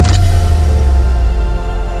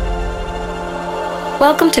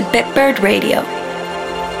Welcome to Bitbird Radio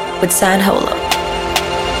with San Holo.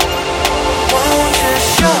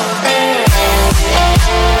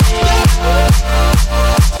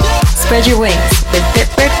 Spread your wings with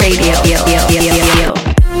Bitbird Radio.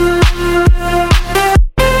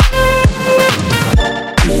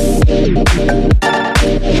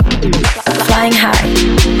 Flying high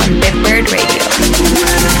on Bitbird Radio.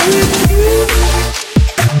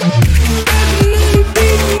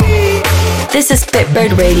 This is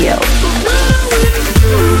Bitbird Radio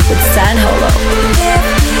with San Holo.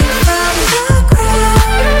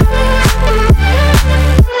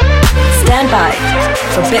 Stand by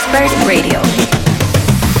for Bitbird Radio.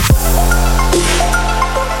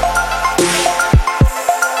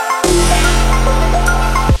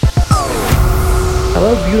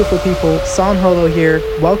 Hello beautiful people, San Holo here.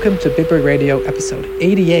 Welcome to Bitbird Radio episode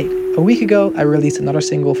 88. A week ago, I released another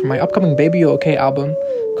single from my upcoming Baby You OK album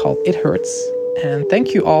called It Hurts. And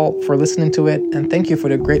thank you all for listening to it, and thank you for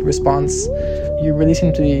the great response. You really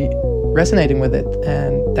seem to be resonating with it,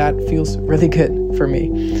 and that feels really good for me.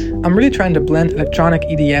 I'm really trying to blend electronic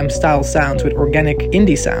EDM style sounds with organic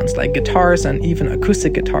indie sounds like guitars and even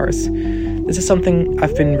acoustic guitars. This is something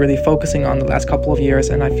I've been really focusing on the last couple of years,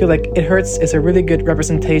 and I feel like It Hurts is a really good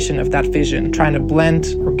representation of that vision, trying to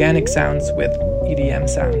blend organic sounds with EDM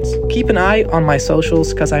sounds. Keep an eye on my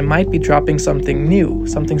socials, because I might be dropping something new,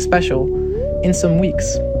 something special, in some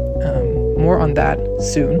weeks. More on that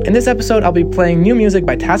soon. In this episode, I'll be playing new music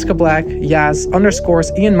by Tasca Black, Yaz,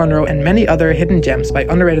 _, Ian Munro, and many other hidden gems by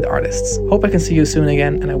underrated artists. Hope I can see you soon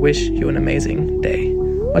again, and I wish you an amazing day.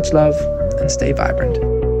 Much love, and stay vibrant.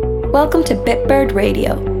 Welcome to Bitbird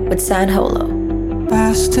Radio with San Holo.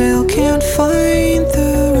 I still can't find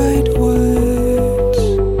the right words.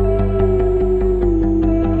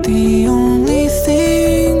 The only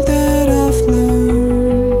thing that I've learned,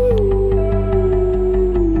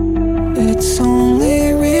 it's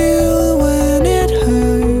only real when it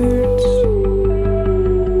hurts.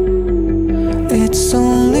 It's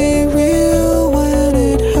only real when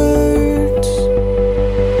it hurts.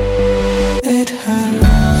 It hurts.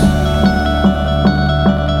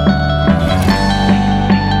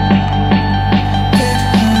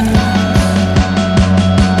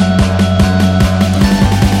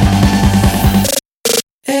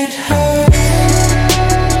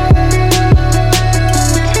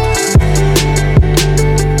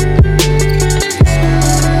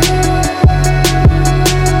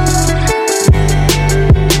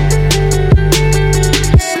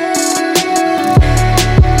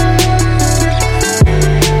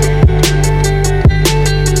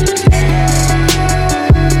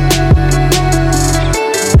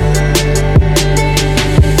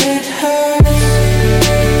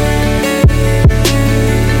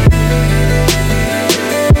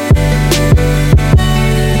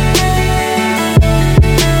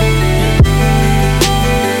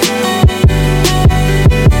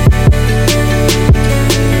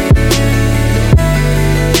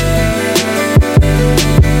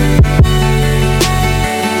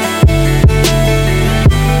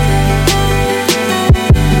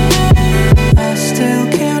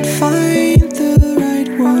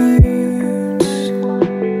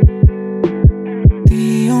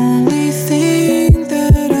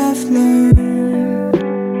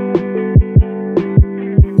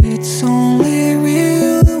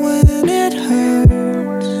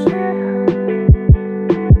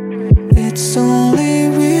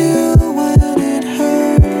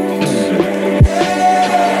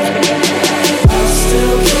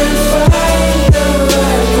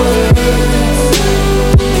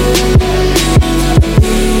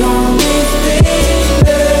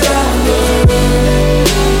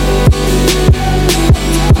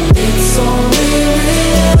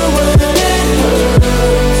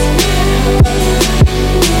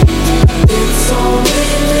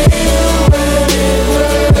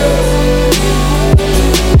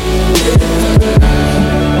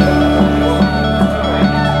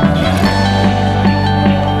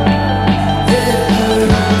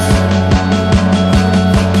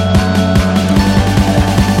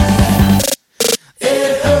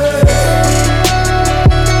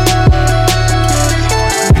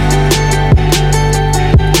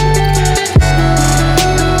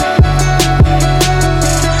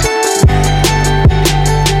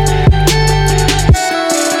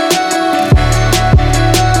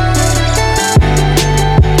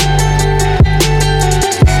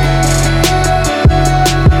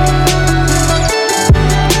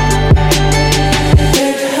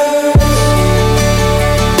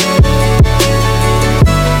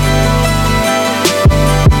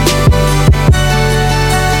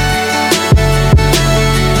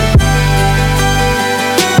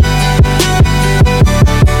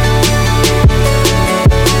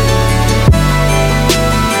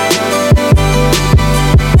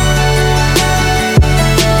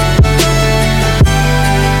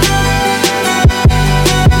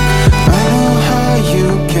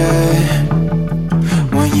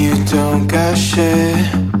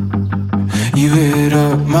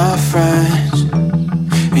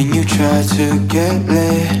 try to get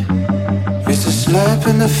lit. It's a slap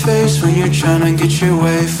in the face when you're trying to get your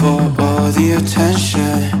way for all the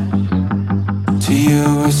attention. To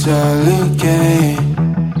you it's all a game.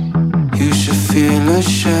 You should feel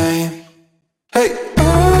ashamed. Hey,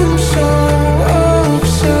 I'm so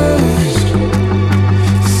obsessed.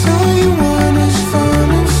 'Cause all you want is fun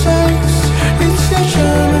and sex. It's your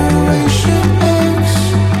generation X.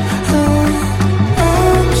 Oh,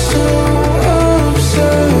 I'm so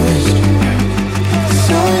obsessed. 'Cause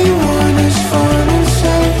all you want is fun and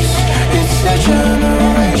sex. It's your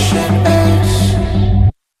generation X.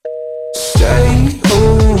 Stay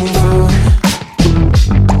over.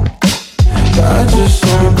 I just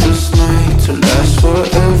want this night to last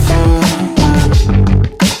forever.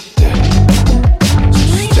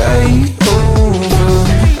 Stay over.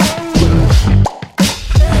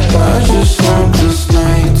 I just want this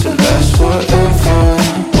night to last forever.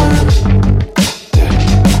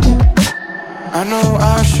 I know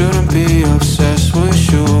I shouldn't be obsessed with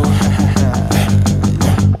you,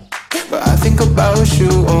 but I think about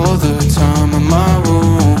you all the time in my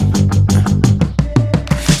room.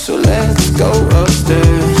 So let's go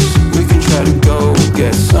upstairs. We can try to go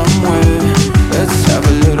get somewhere. Let's have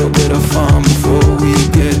a little bit of fun before we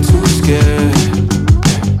get too scared.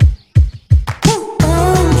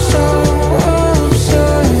 I'm so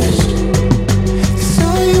obsessed. 'Cause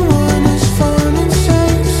all you want is fun and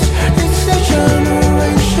sex. It's the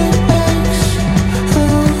generation X.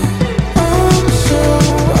 I'm so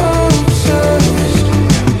obsessed.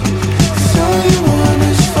 'Cause all you want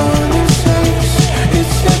is fun and sex.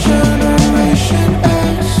 It's the generation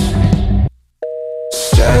X.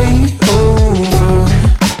 Stay over.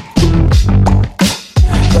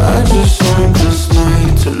 I just want this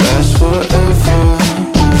night to last forever.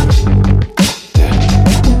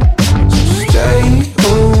 Stay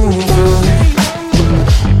over.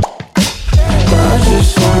 I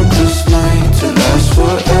just want this night to last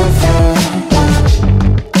forever.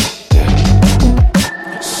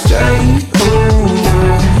 Stay over.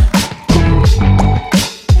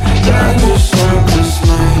 I just want this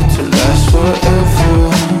night to last forever.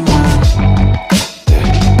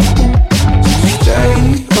 Stay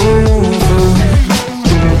over.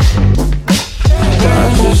 I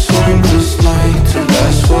just want this night to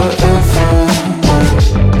last forever.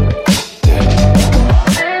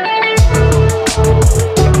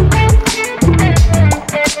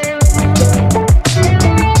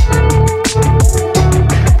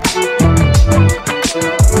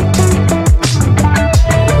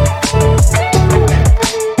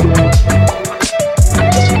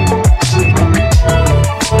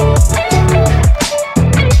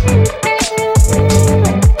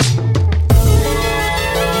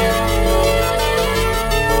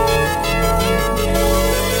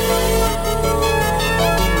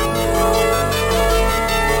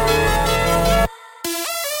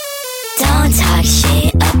 Don't talk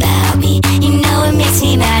shit about me. You know it makes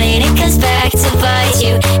me mad and it comes back to bite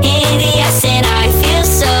you in the ass, and I feel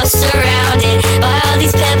so surrounded by all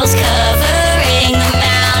these pebbles covering the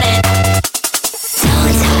mountain.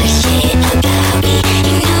 Don't talk shit about me.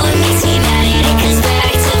 You know it makes me mad and it comes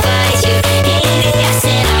back to bite you in the ass,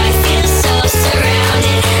 and I feel so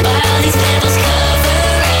surrounded by all these pebbles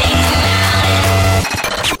covering the mountain.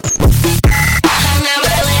 I'm at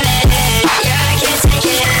my limit. Yeah, I can't take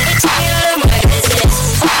it. It's out of my business.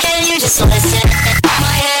 Why can't you just listen?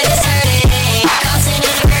 My head is hurting,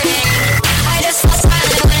 constantly hurting. I just fall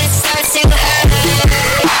silent when it starts to hurt.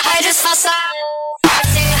 I just fall silent when it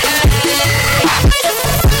starts to hurt.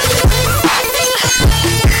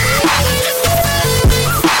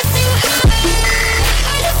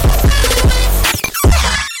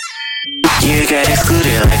 You get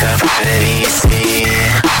excluded like a privacy.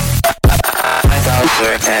 I thought we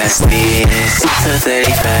were past these. It's the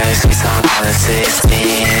 31st, we talk on the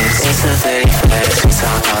 16th. It's the 31st, we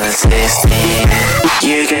talk on the 16th.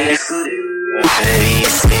 You get excluded like a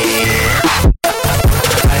privacy.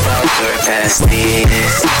 I thought we were past these.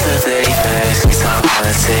 It's the 31st, we talk on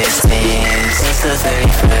the 16th. It's the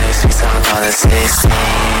 31st, we talk on the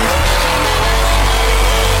 16th.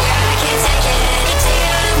 I can't take it. It's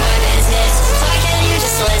out of my business. Why can't you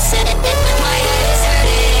just listen? My head is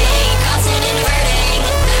hurting, constantly hurting.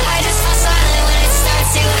 I just fall silent when it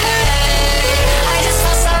starts to hurt. I just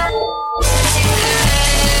fall silent when it starts to hurt.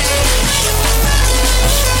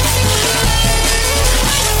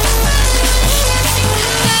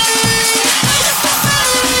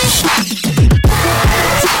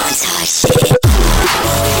 Don't talk shit.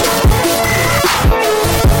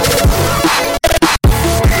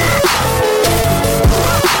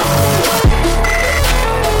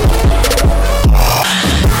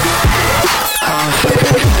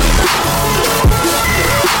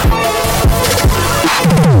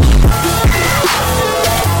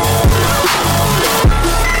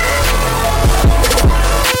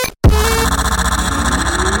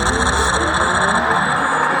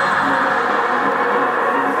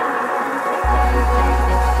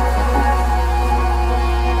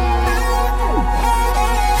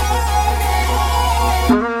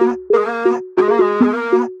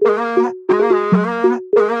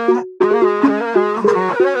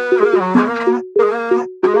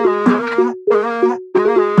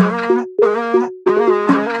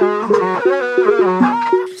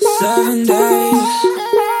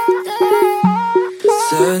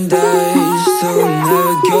 eyes till I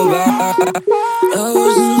never go back. I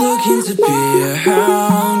wasn't looking to be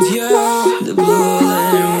around you. The blue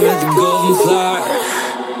lane with the golden flower.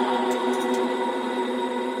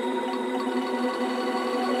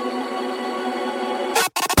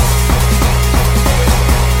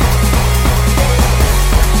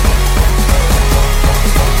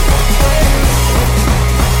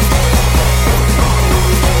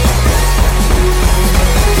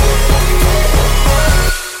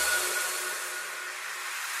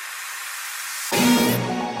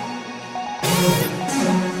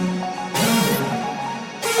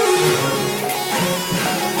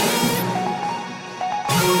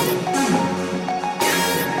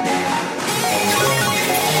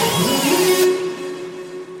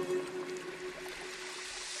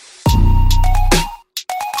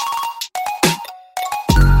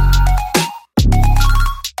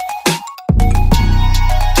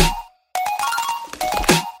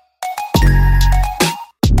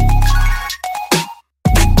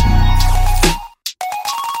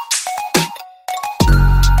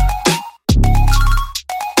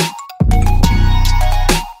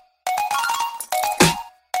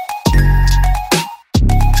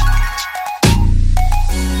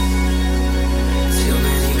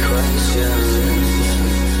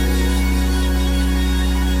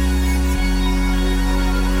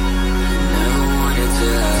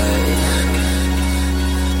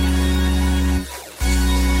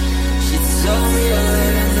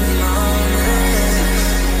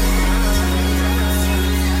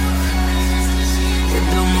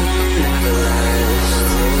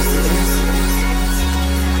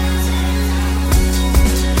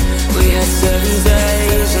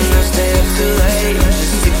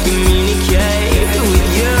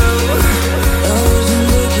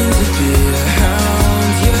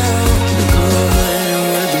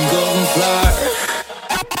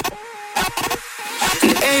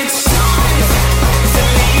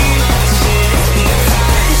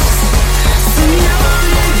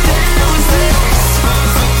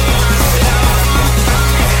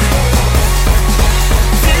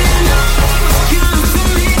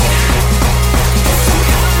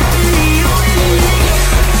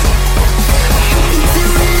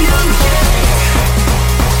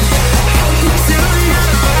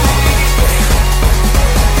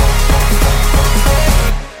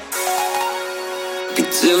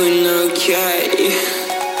 Doing okay.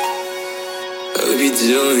 Hope you're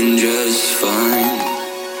doing just fine.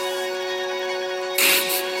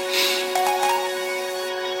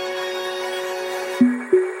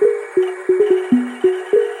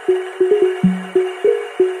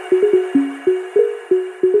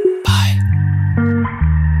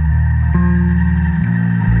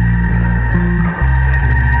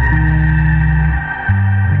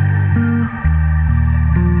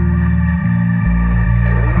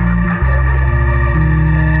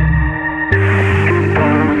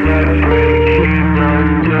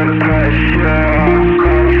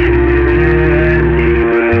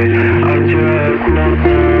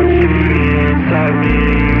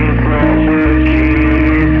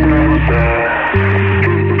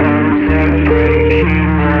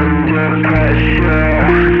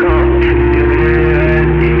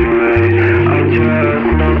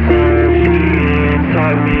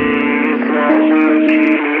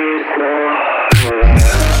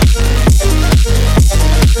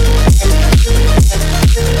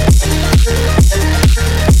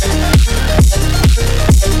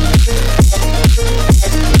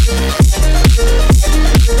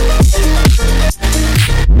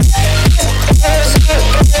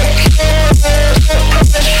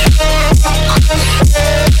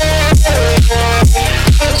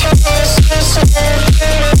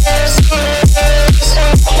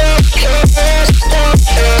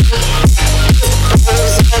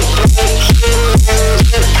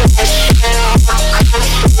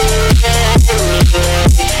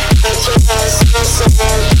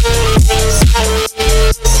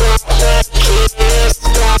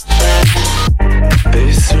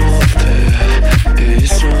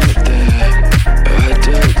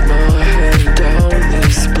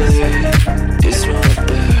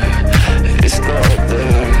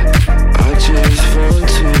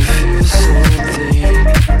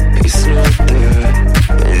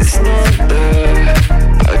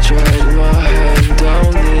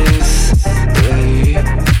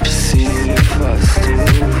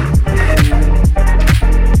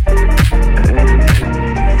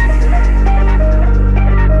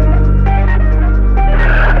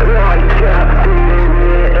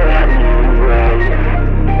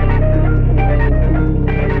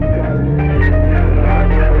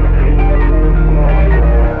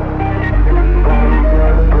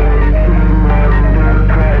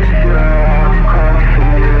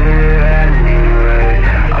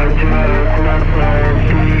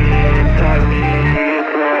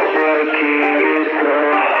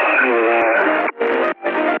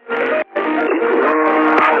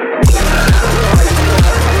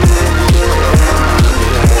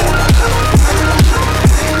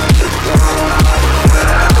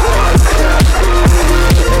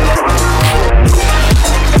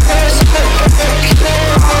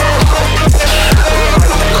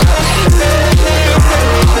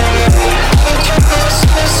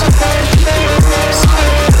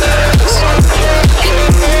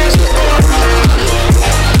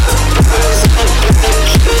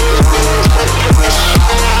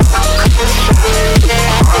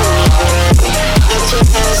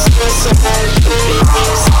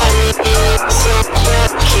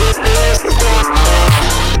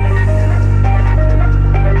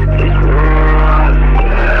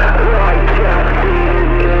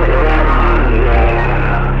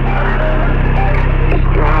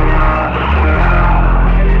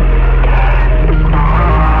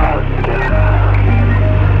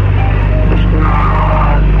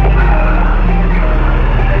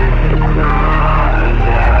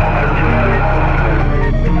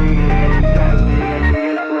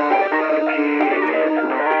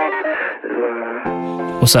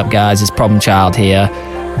 What's up, guys? It's Problem Child here.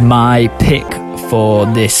 My pick for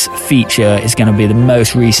this feature is going to be the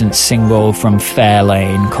most recent single from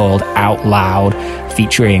Fairlane called Out Loud,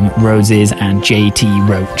 featuring Roses and JT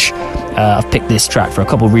Roach. I've picked this track for a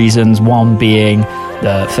couple of reasons. One being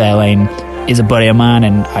that Fairlane is a buddy of mine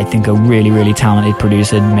and I think a really, really talented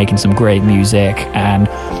producer making some great music, and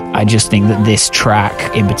I just think that this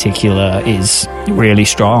track in particular is really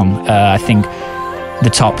strong. I think the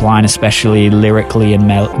top line, especially lyrically and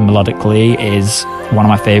melodically, is one of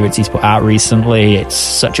my favorites he's put out recently. It's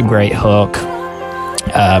such a great hook,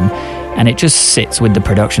 and it just sits with the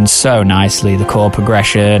production so nicely. The chord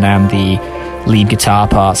progression and the lead guitar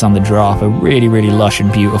parts on the drop are really, really lush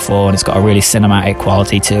and beautiful, and it's got a really cinematic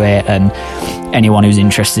quality to it. And anyone who's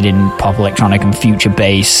interested in pop electronic and future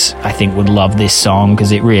bass, I think, would love this song,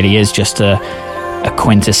 because it really is just a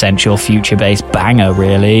quintessential future bass banger,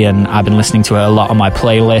 really. And I've been listening to it a lot on my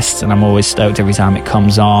playlists, and I'm always stoked every time it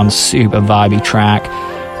comes on. Super vibey track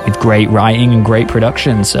with great writing and great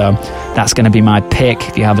production, so that's going to be my pick.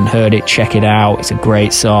 If you haven't heard it, check it out. It's a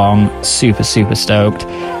great song. Super, super stoked,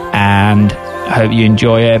 and I hope you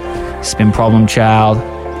enjoy it. It's been Problem Child.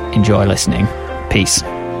 Enjoy listening. Peace.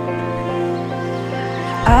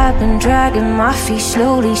 I've been dragging my feet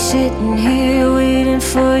slowly, sitting here waiting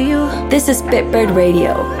for you. This is Bitbird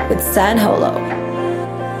Radio with San Holo.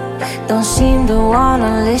 Don't seem to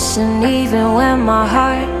wanna listen even when my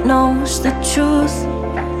heart knows the truth.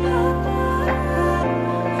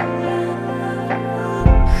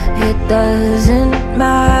 It doesn't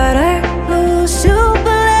matter who's to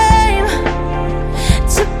blame,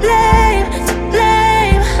 to blame, to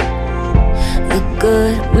blame. The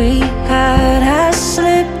good we had has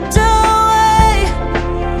slipped away,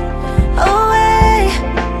 away.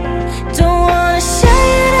 Don't wanna say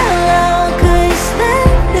it out loud, 'cause then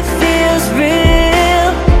it feels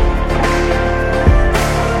real.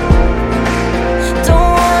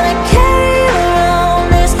 Don't wanna carry around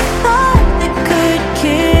this thought that could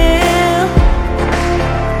kill.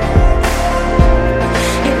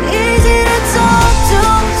 You're easy to talk to,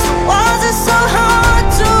 so why is it so hard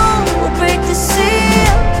to break the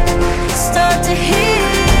seal, start to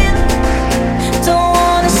heal? Don't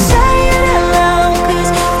wanna say it out loud, 'cause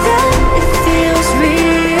then it feels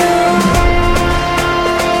real.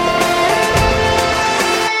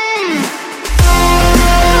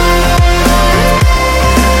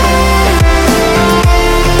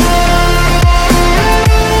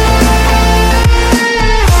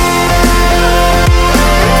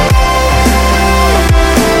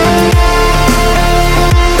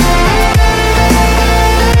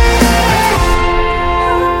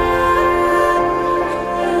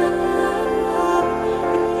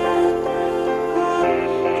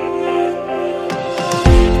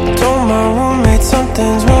 Told my roommate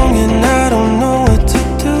something's wrong and I don't know what to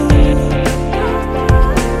do.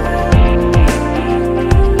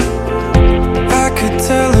 I could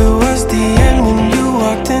tell it was the end when you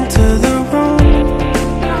walked into the room.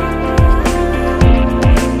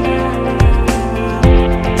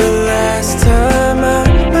 The last time I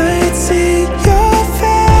might see your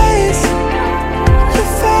face, your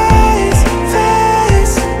face,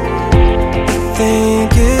 face. I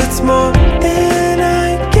think it's more than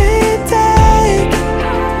I can take,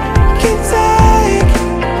 can take.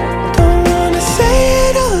 Don't wanna say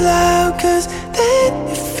it out loud, 'cause then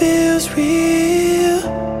it feels real.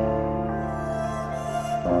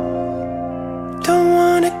 Don't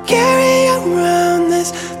wanna carry around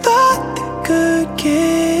this thought that could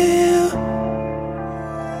kill.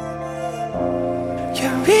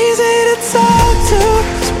 You're easy to talk to,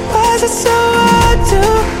 so why is it so hard to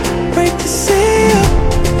break the seal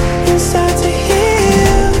and start to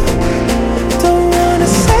heal? Don't wanna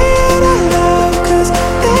say it out loud, 'cause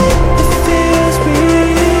then it feels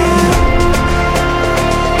real.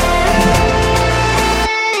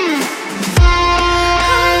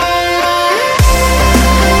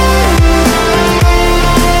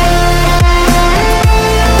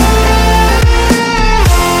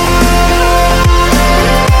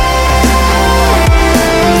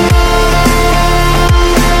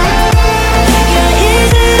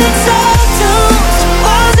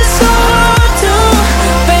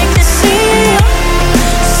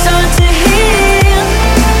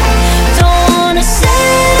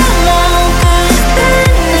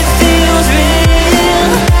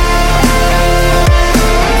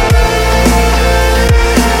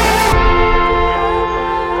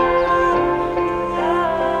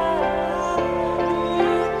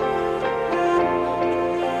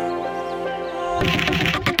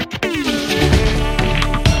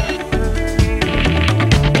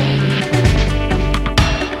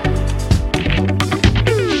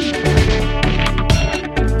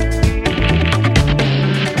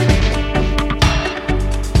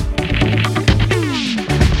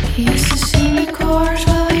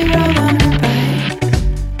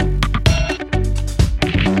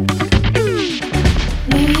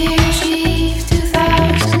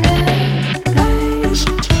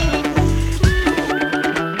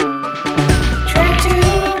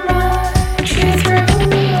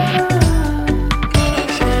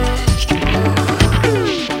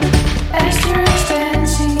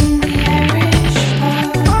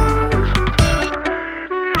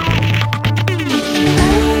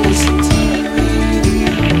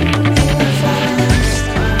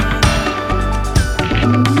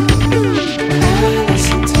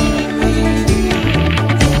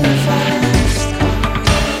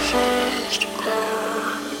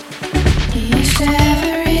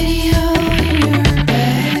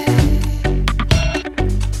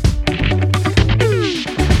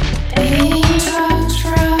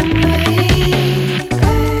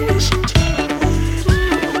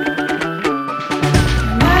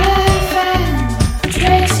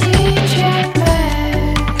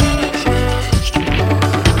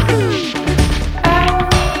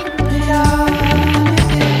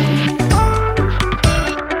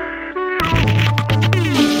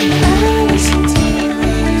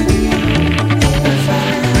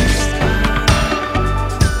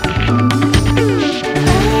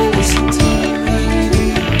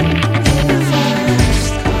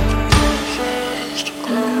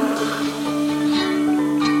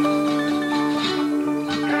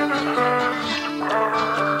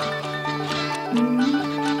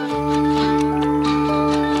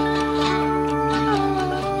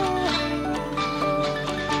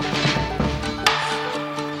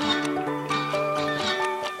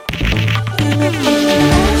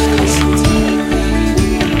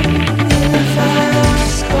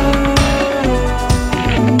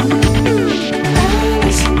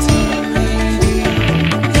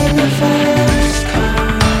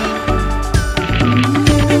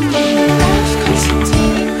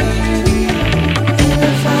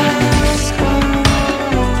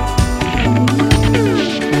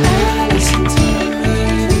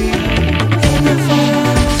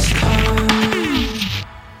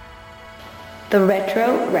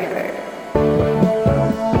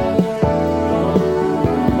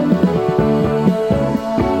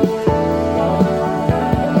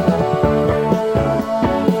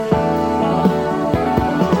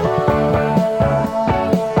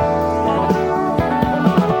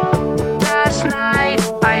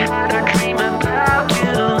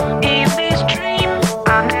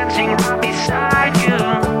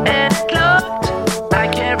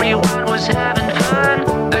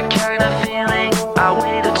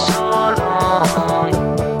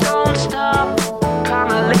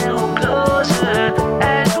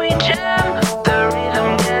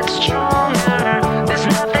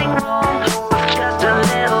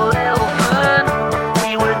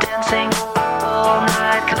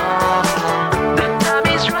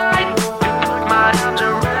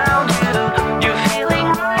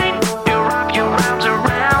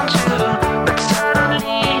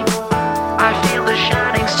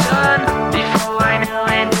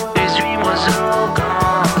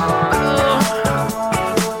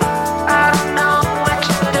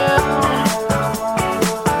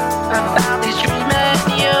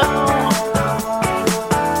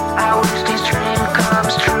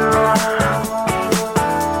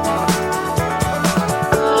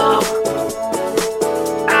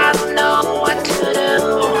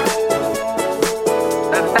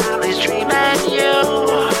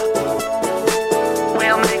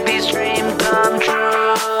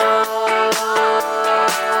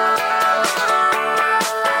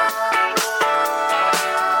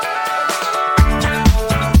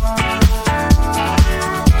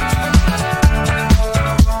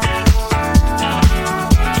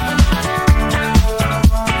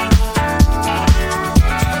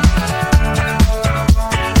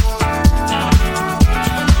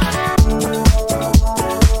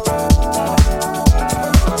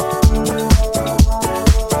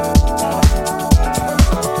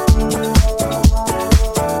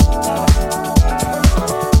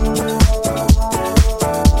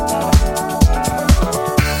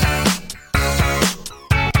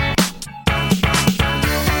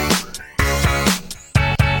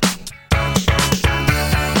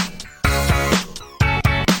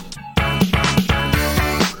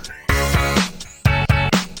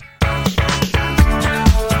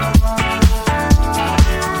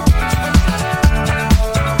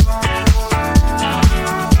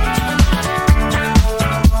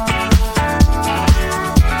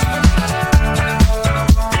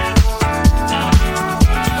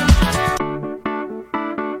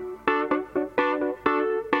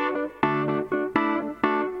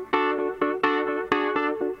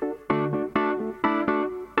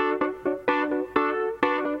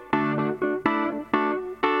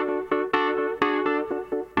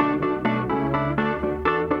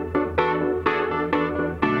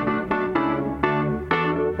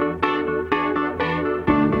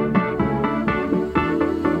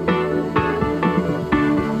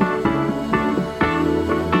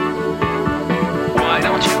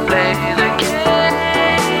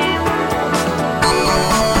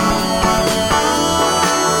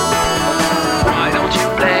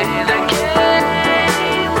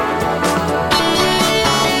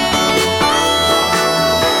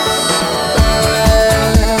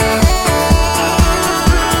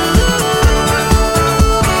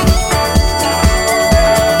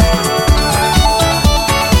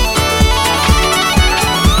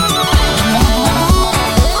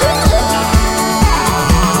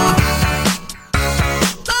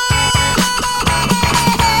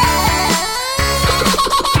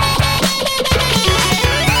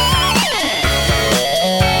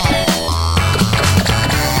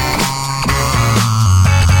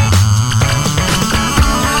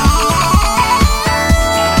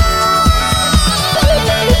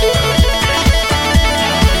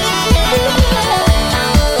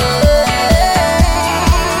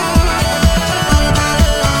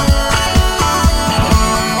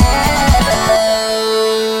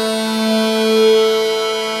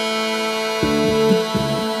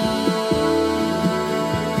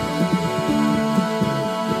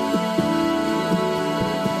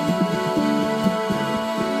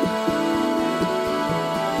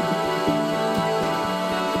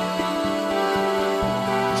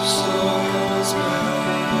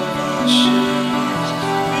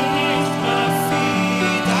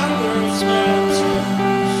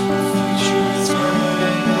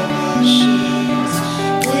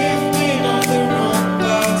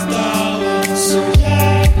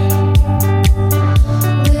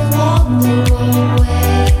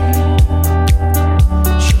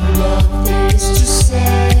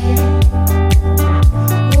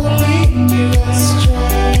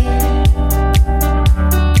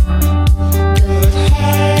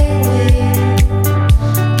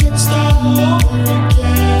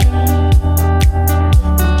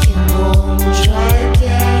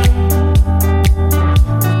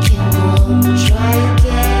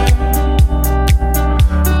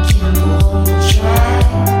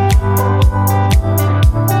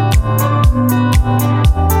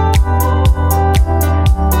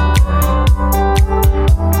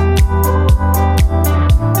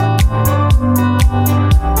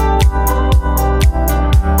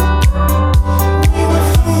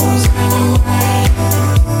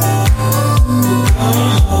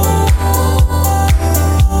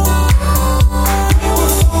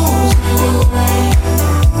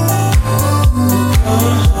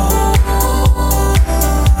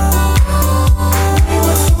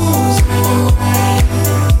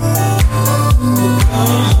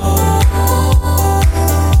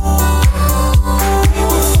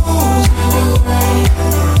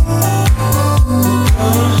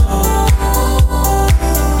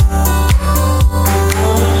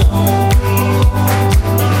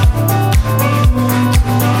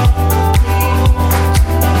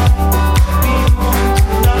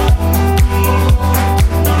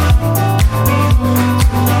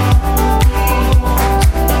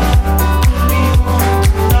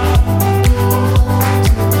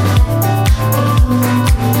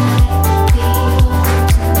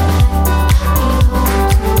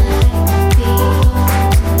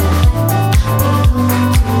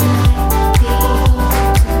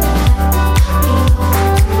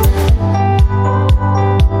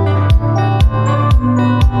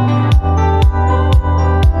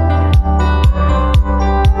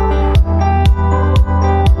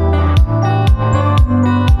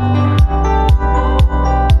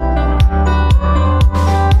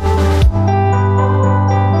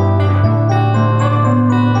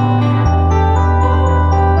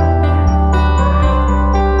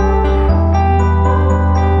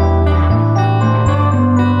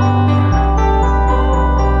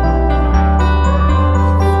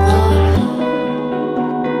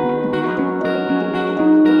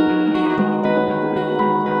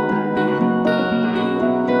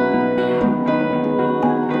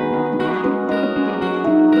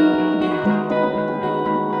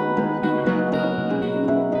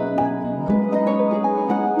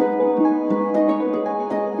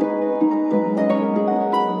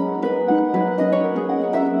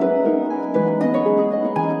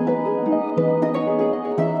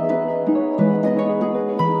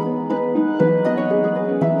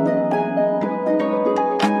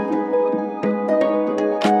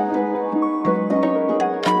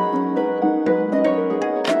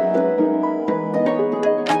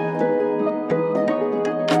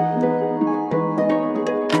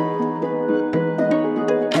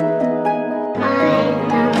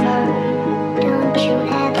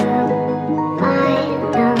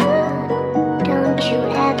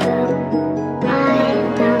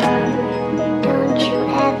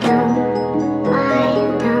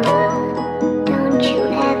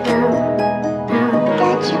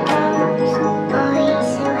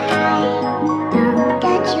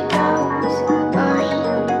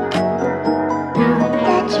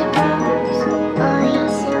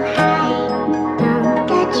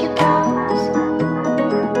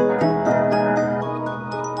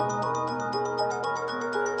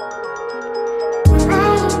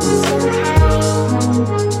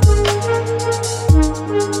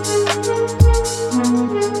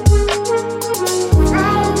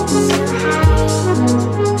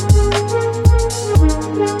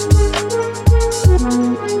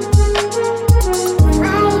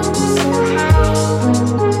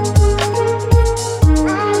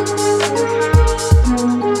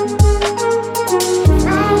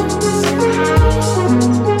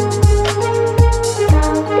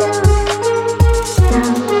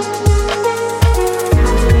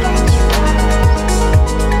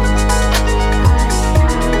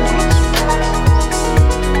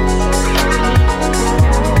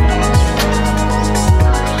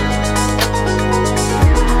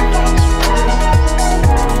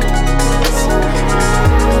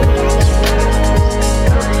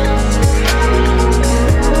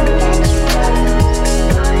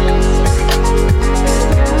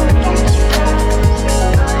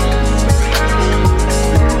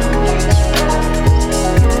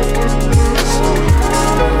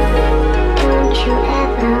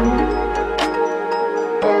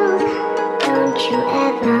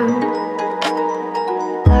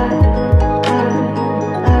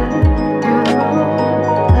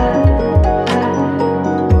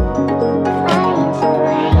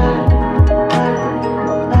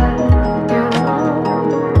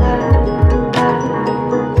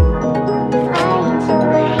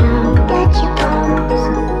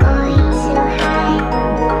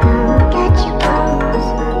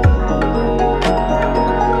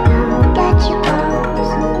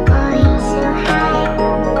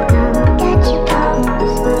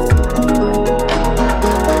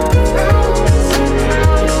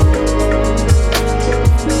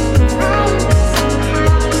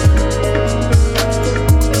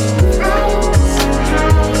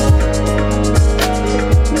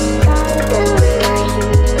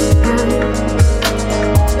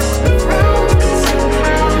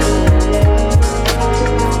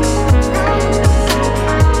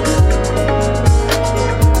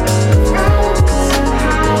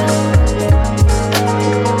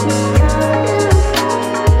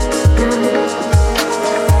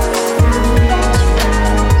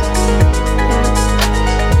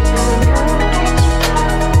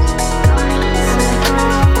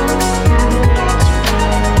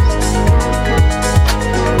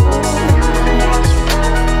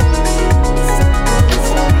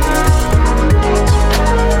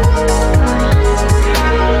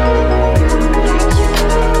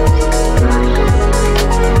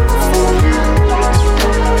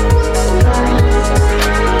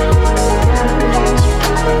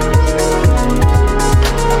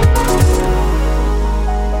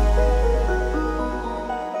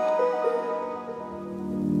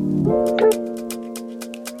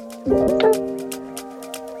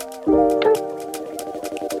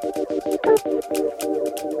 And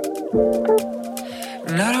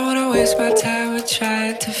I don't wanna waste my time with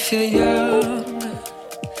trying to feel young.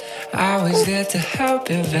 I was there to help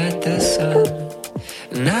invent the sun.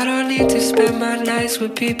 And I don't need to spend my nights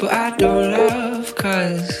with people I don't love,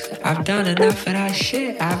 'cause I've done enough of that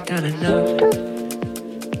shit, I've done enough.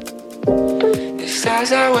 The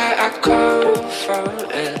stars are where I come from,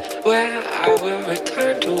 and where I will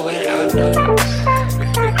return to when I'm done.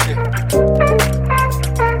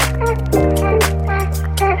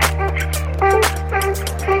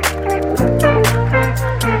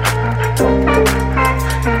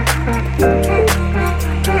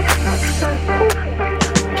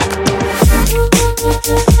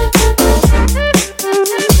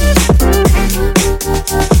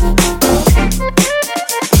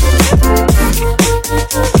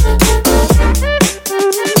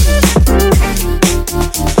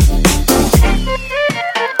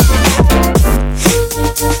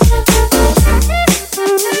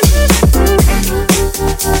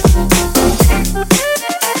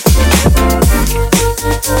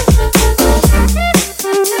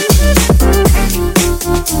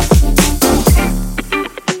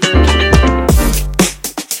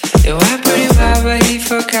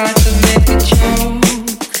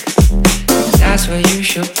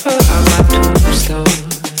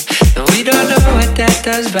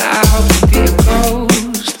 But I hope to be a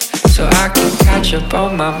ghost, so I can catch up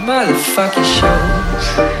on my motherfucking shows.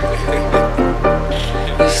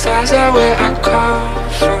 The stars are where I come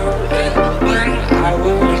from, and where I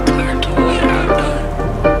will return to when I'm done.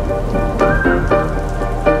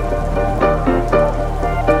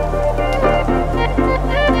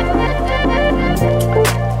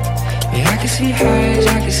 Yeah, I can see highs, I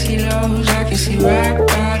can see lows, I can see rock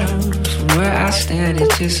bottoms. From where I stand,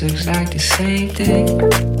 it just looks like the same thing.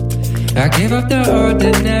 I give up the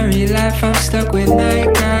ordinary life, I'm stuck with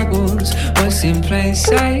night goggles. What's in plain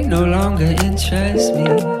sight no longer interests me.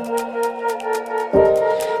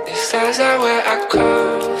 The stars are where I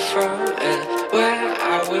come from, and where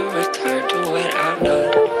I will return to when I'm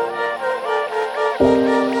done.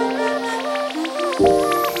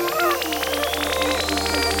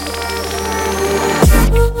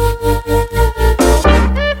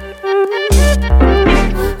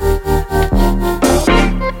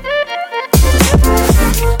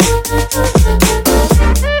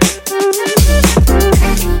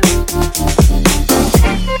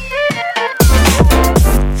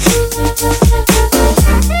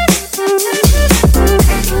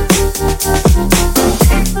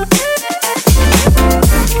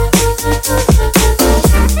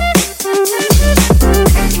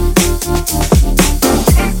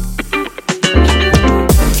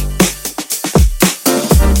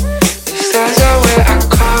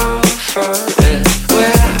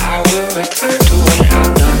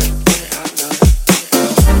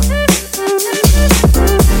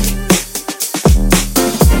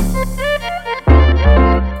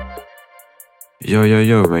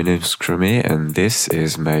 Yo, my name's Chromie and this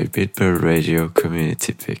is my bitbird radio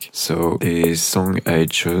community pick. So the song I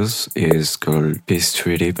chose is called Peace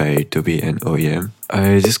Treaty by Toby and OEM.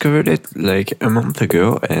 I discovered it like a month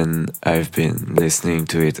ago and I've been listening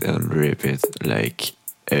to it on repeat like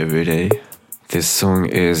every day. This song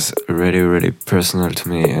is really personal to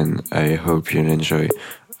me and I hope you'll enjoy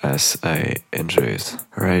as I enjoy it.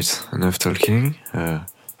 Alright, enough talking.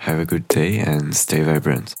 Have a good day and stay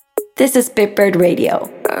vibrant. This is Bitbird Radio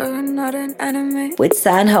I'm not an enemy. with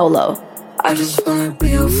San Holo. I just wanna be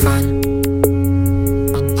your friend.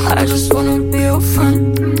 I just wanna be your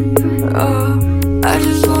friend. I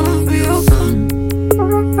just wanna be your friend.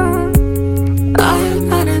 I am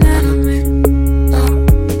not an enemy.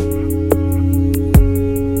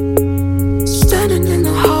 Standing in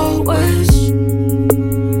the hallways,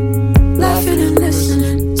 laughing and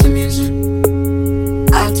listening to music,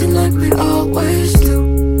 acting like we always do.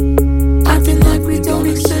 Acting like we don't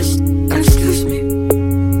exist, excuse me.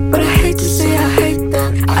 But I hate to say I hate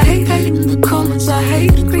that. I hate hating the comments, I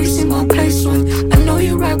hate increasing my pace when I know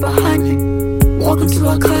you're right behind me. Welcome to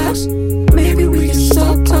our class. Maybe we can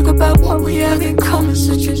stop, talk about what we have in common,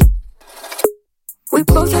 such as we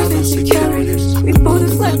both have insecurities. We both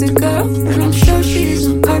reflect a girl, and I'm sure she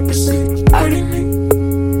isn't purposely hurting me.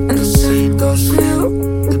 And the same goes for you.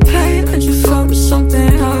 The pain that you felt is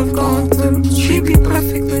something I've gone through. Treat me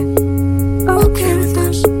perfectly. Okay with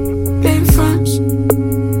us, being friends.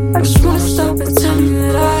 I just wanna stop pretending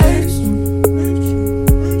that I hate you.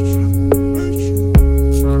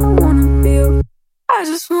 I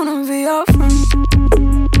just wanna be your friend.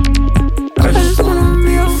 I just wanna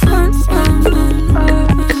be your friend.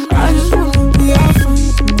 I just wanna be your friend.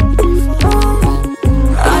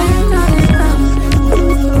 I am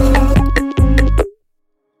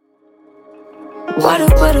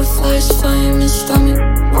butterflies fly in my stomach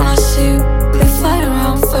when I see you. They fly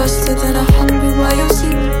around faster than a hungry wild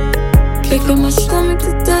sea. Kicking my stomach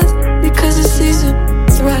to death because it sees a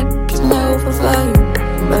threat to my overvalued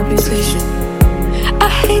reputation. I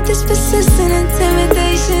hate this persistent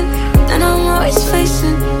intimidation that I'm always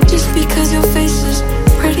facing just because your face is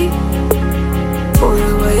pretty. Pull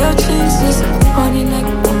away your chances on your neck,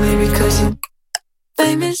 or maybe cause you're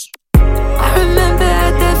famous. I remember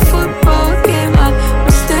at that football game I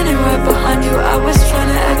was standing right behind you. I was trying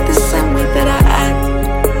to act the same way that I act.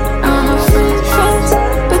 Now my friends,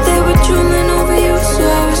 but they were drooling over you, so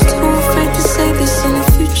I was too afraid to say this in the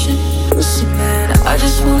future. Listen man, I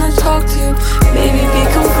just wanna talk to you, maybe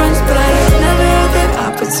become friends, but I have never had that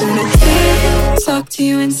opportunity. Talk to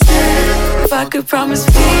you instead. If I could promise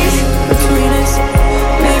peace between us,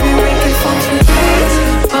 maybe we could function peace.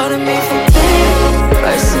 Part of me for pain,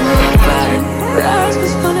 personal about it, but I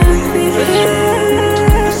just wanna be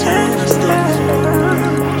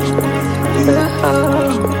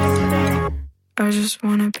I just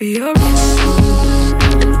wanna be your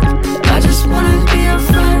I just wanna be your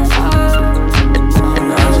friend.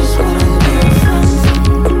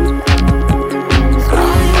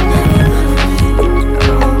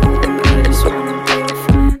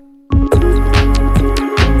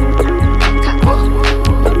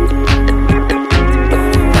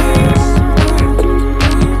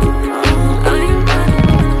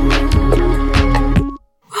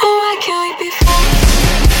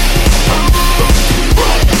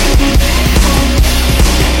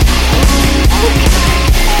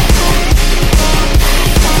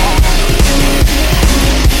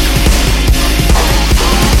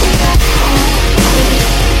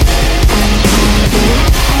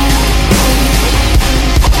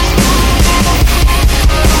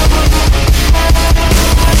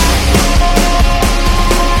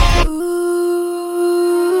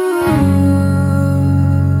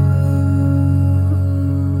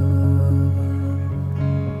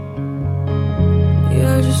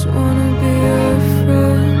 I just wanna be your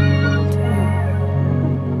friend.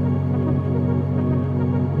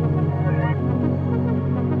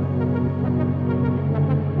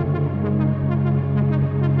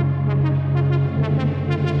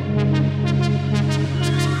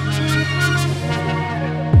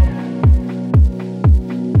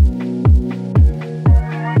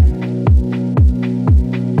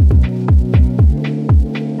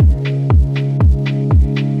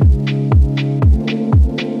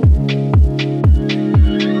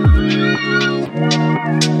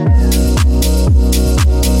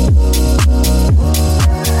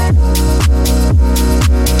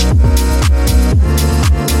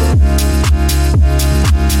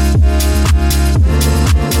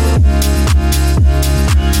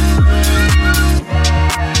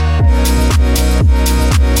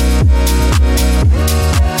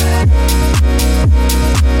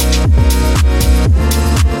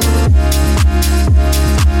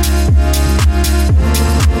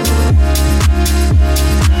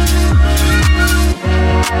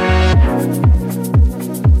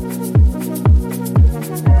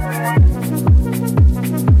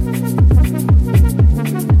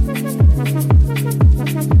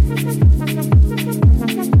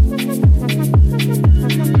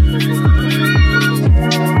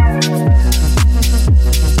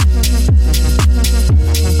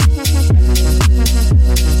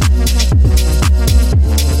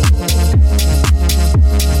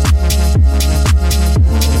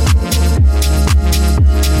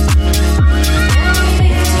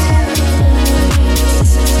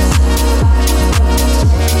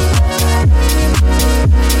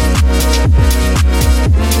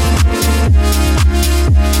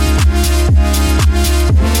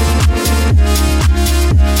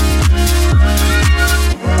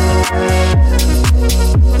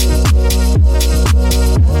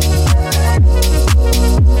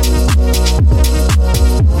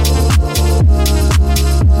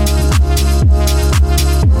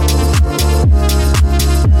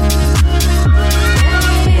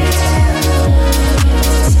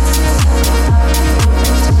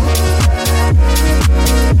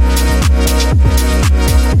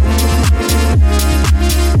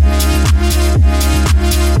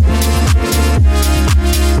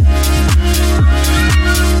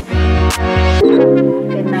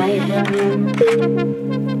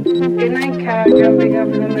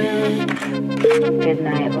 Good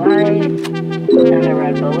night lights and a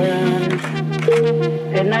red balloon.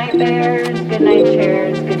 Good night bears, good night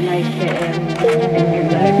chairs, good night kittens, and good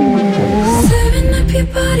night. Serving up your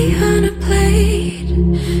body on a plate,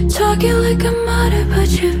 talking like a martyr, but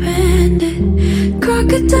you're bandit.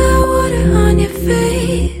 Crocodile water on your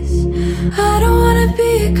face. I don't wanna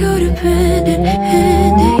be a codependent.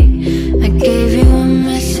 I gave you a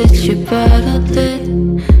message, you bottled it.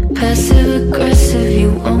 Passive aggressive,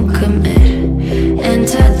 you won't commit.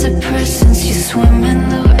 Antidepressants, you swim in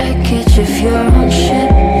the wreckage of your own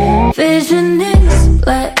shit. Vision is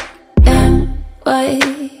black and white.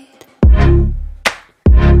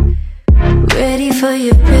 Ready for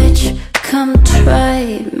your bitch, come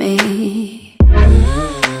try me.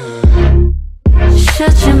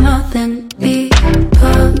 Shut your mouth and be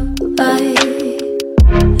polite.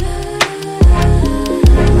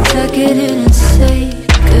 Tuck it in and say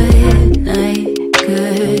good night,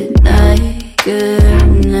 good night,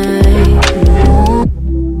 good night.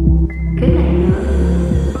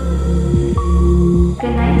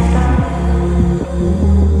 Good night, star.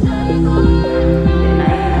 Good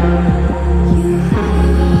night,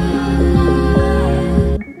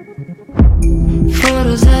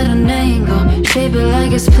 Photos at an angle, shape it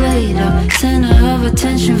like it's Play-Doh. Center of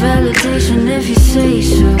attention, validation if you say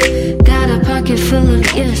so. Got a pocket full of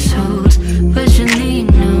yes hoes, but you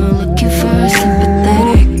need no. Looking for a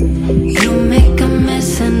sympathetic. You make a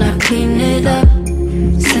mess and I clean it up.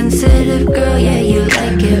 Sensitive girl, yeah, you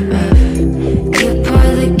like it rough. You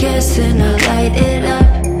pour the gas and I light it up.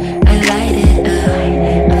 I light it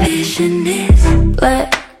up. Vision is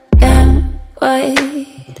black and white.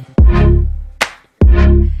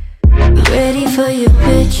 Ready for your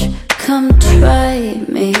bitch, come try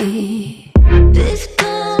me. Bitch,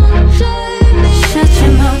 come try me. Shut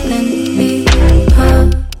your mouth and be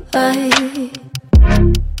polite.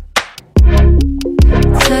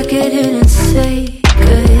 Tuck it in and say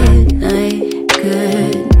good night,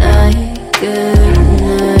 good night, good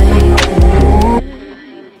night.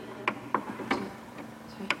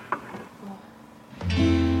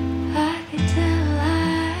 I can tell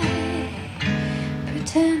lies,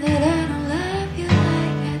 pretend that I don't love you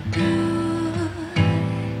like I do.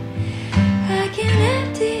 I can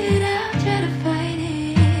empty it out, try to fight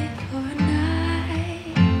it for a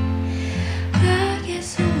night. I get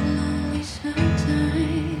so lonely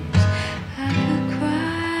sometimes I could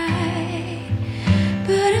cry,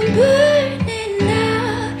 but I'm burning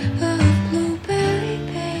out of blueberry,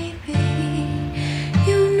 baby.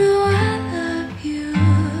 You know I love you,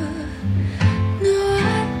 no I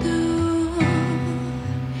do.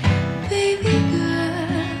 Baby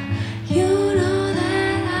girl, you know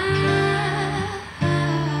that I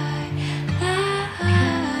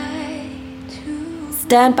too.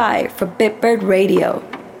 Stand by for Bitbird Radio.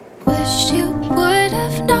 Wish you would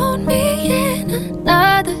have known me in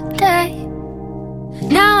another day.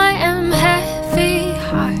 Now I am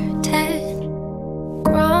heavy-hearted,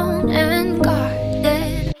 grown and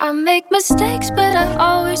guarded. I make mistakes, but I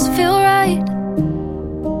always feel right.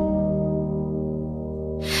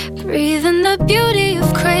 Breathe in the beauty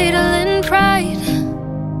of cradle and pride.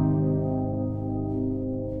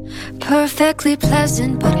 Perfectly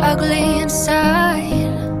pleasant, but ugly inside.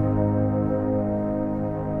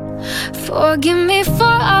 Forgive me for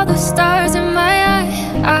all the stars in my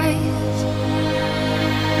eyes.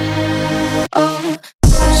 Oh,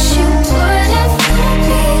 wish you would have known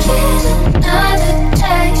me in another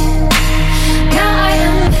day. Now I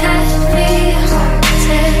am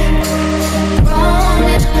heavy-hearted, grown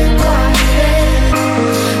and guarded.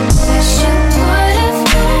 Wish you would have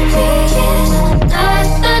known me in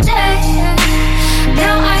another day.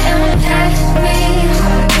 Now I am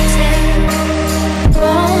heavy-hearted,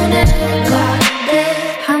 grown and guarded.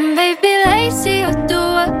 I may be lazy or do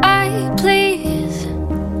what I please.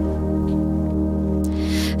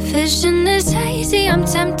 Vision is hazy, I'm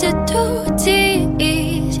tempted to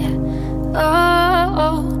tease. Yeah.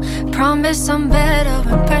 Oh, promise I'm better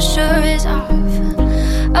when pressure is off.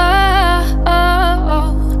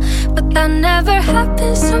 Oh, but that never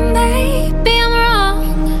happens, so maybe I'm wrong.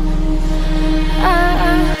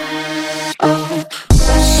 Oh,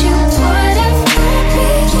 wish you would have known me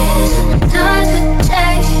in another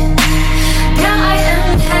day. Now I am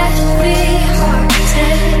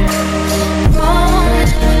heavy-hearted, grown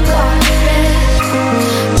and guarded.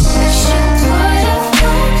 Wish you would have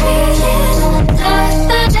known me in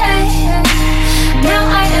another day. Now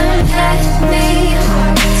I am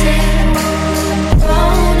heavy-hearted,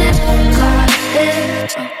 grown and guarded.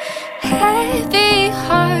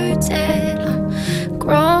 Heavy-hearted,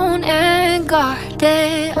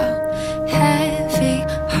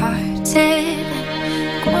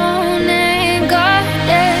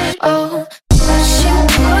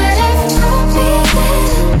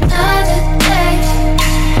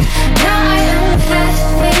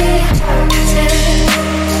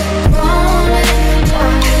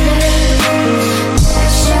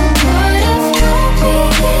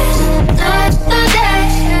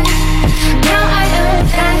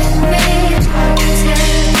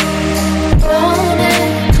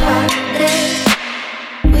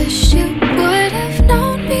 wish you would have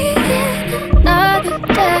known me in another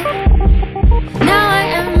day. Now I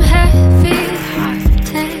am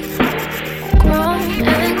heavy-hearted, grown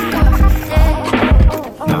and guarded.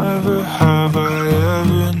 Never have I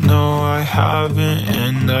ever, no I haven't,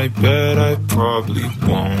 and I bet I probably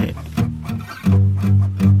won't.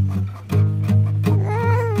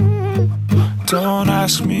 Don't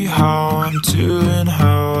ask me how I'm doing,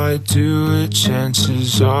 how I do it,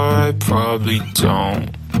 chances are I probably don't.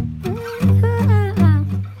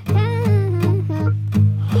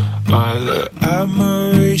 I let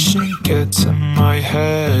admiration get to my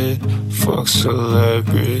head. Fuck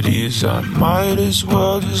celebrities, I might as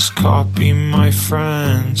well just copy my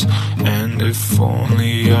friends. And if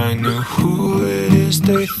only I knew who it is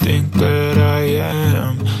they think that I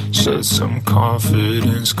am. Shed some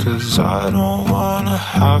confidence, cause I don't wanna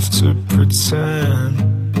have to pretend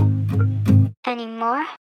anymore.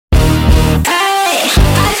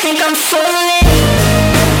 I think I'm falling.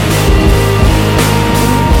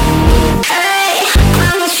 I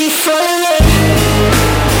must be falling.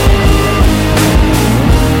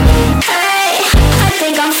 I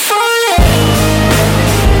think I'm falling.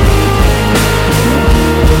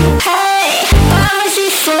 I must be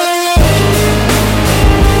falling.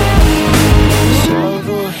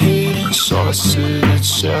 several hidden shots to the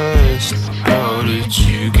chest. How did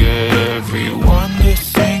you get everyone to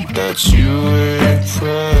think that you were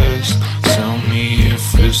impressed? Tell me if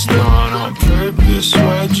it's not on purpose,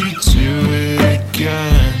 why'd you do it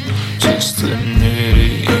again? Just admit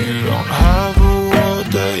it, you don't have a world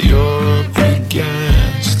that you're up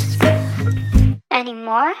against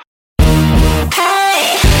anymore.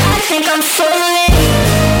 I think I'm falling.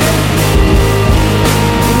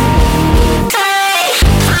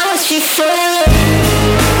 I must be falling.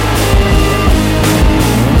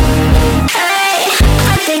 I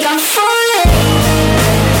think I'm falling.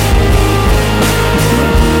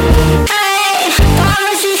 I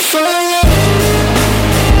must be falling.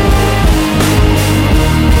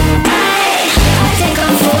 I think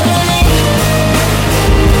I'm falling.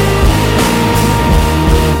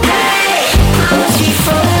 I must be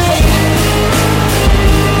falling. I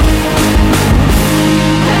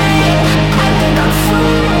think I'm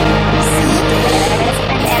falling.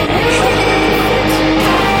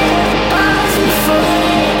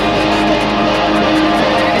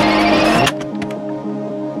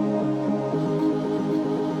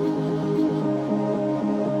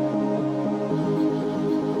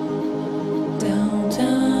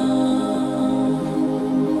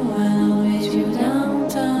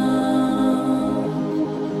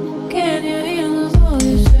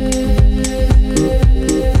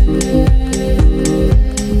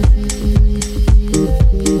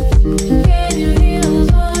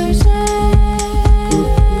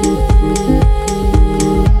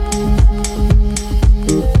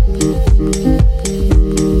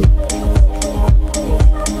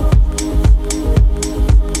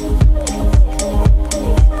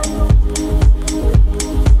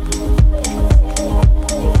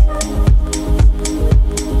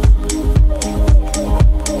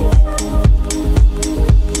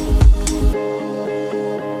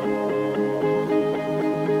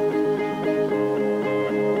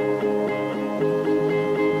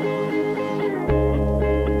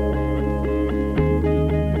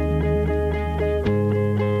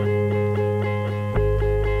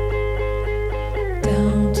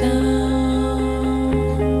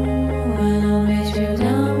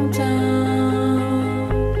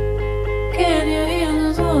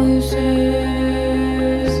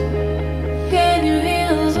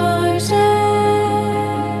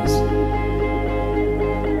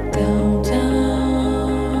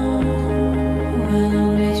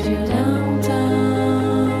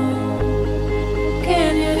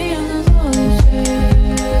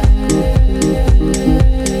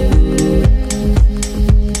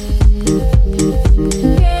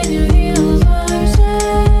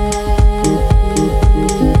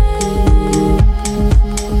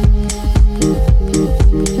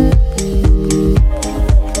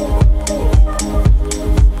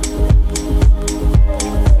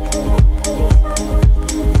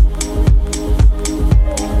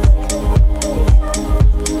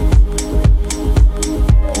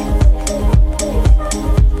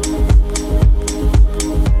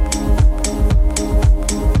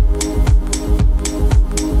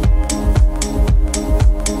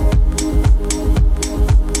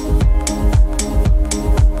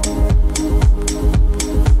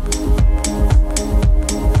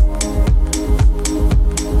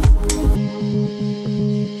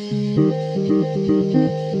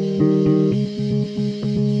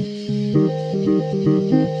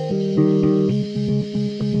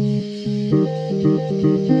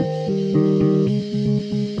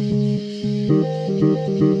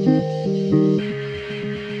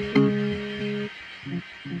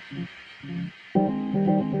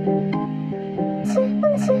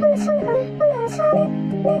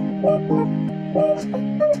 Did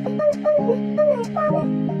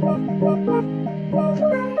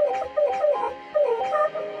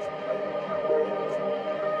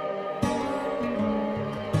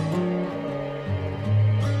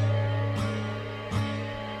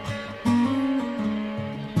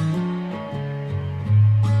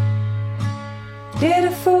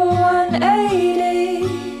a full 180,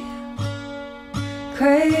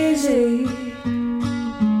 crazy,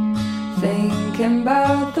 thinking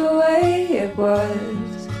about the way it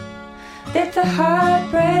was. Did the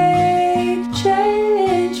heartbreak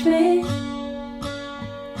change me?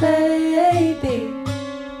 Maybe.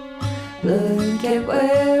 Look at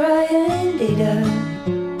where I ended up.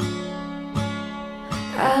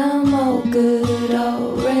 I'm all good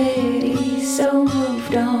already, so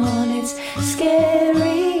moved on. It's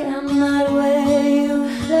scary, I'm not where you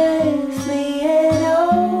left me at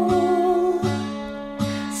all.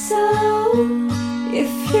 So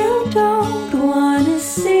if you don't wanna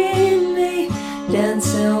see me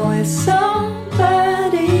dancing with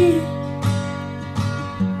somebody,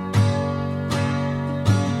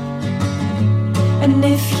 and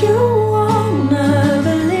if you wanna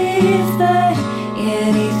believe that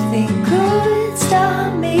anything could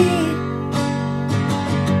stop me,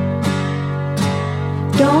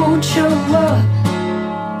 don't show up,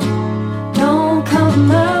 don't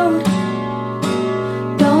come out,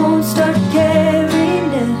 don't start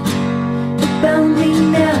caring about me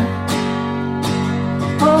now.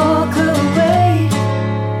 Walk away,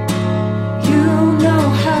 you know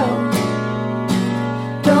how.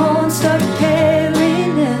 Don't start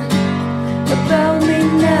caring about me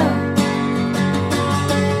now.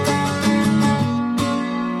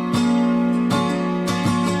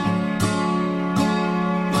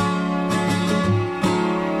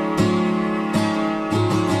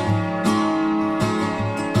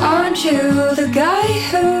 Aren't you the guy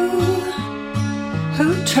who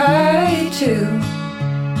tried to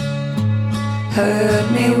hurt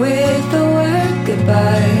me with the word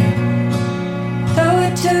goodbye? Though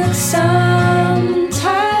it took some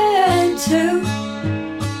time to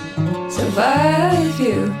survive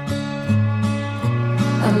you,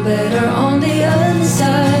 I'm better on the other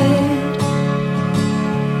side.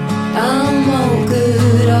 I'm all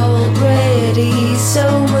good already, so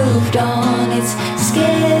moved on. It's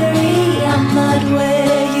scary, I'm not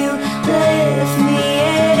where you left me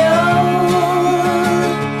at all.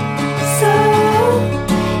 So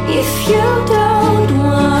if you don't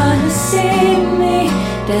wanna see me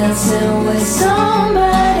dancing with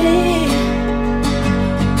somebody,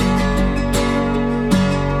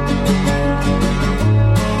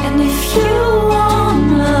 and if you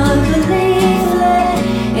wanna believe that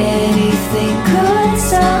anything could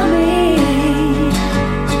stop me,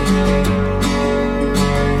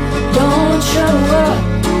 don't show up,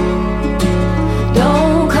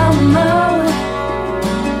 don't come out,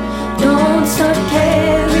 don't start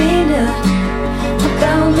caring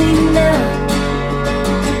about me now.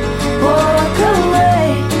 Walk away,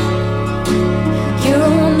 you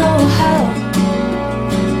know how.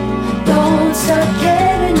 Don't start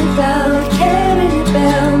caring about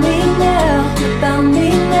me now, about me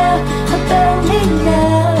now, about me now.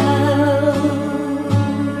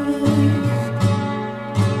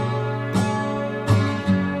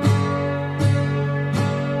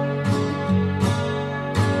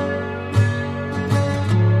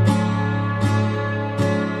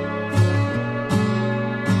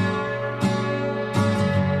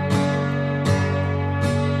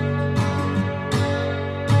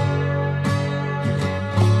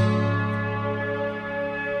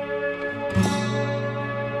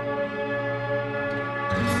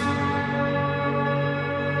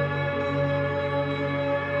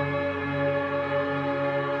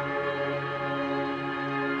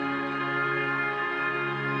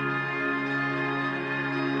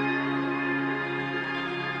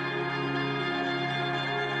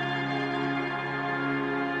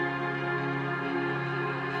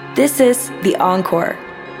 This is The Encore